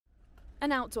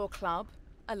an outdoor club,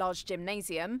 a large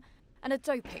gymnasium, and a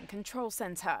doping control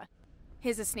centre.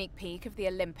 Here's a sneak peek of the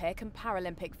Olympic and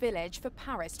Paralympic Village for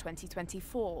Paris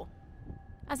 2024.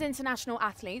 As international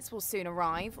athletes will soon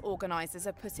arrive, organisers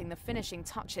are putting the finishing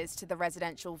touches to the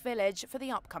residential village for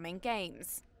the upcoming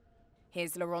Games.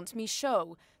 Here's Laurent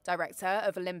Michaud, Director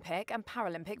of Olympic and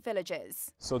Paralympic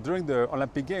Villages. So during the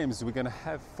Olympic Games, we're going to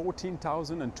have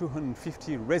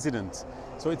 14,250 residents.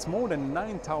 So it's more than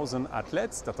 9,000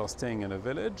 athletes that are staying in a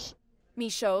village.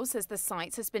 Michaud says the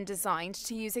site has been designed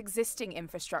to use existing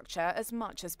infrastructure as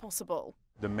much as possible.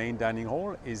 The main dining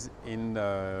hall is in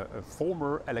a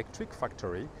former electric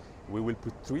factory. We will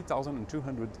put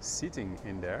 3,200 seating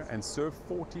in there and serve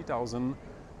 40,000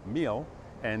 meals.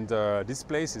 And this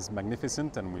place is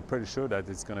magnificent, and we're pretty sure that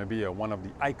it's going to be one of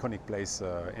the iconic places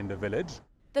in the village.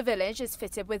 The village is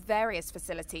fitted with various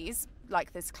facilities,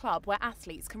 like this club where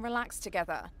athletes can relax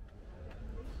together.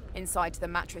 Inside the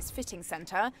mattress fitting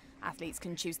centre, athletes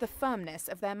can choose the firmness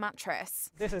of their mattress.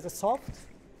 This is a soft,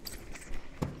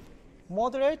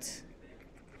 moderate,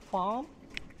 firm,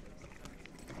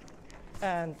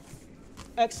 and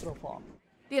extra firm.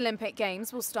 The Olympic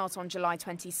Games will start on July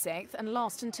 26th and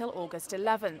last until August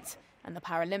 11th, and the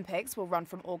Paralympics will run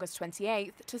from August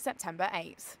 28th to September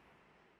 8th.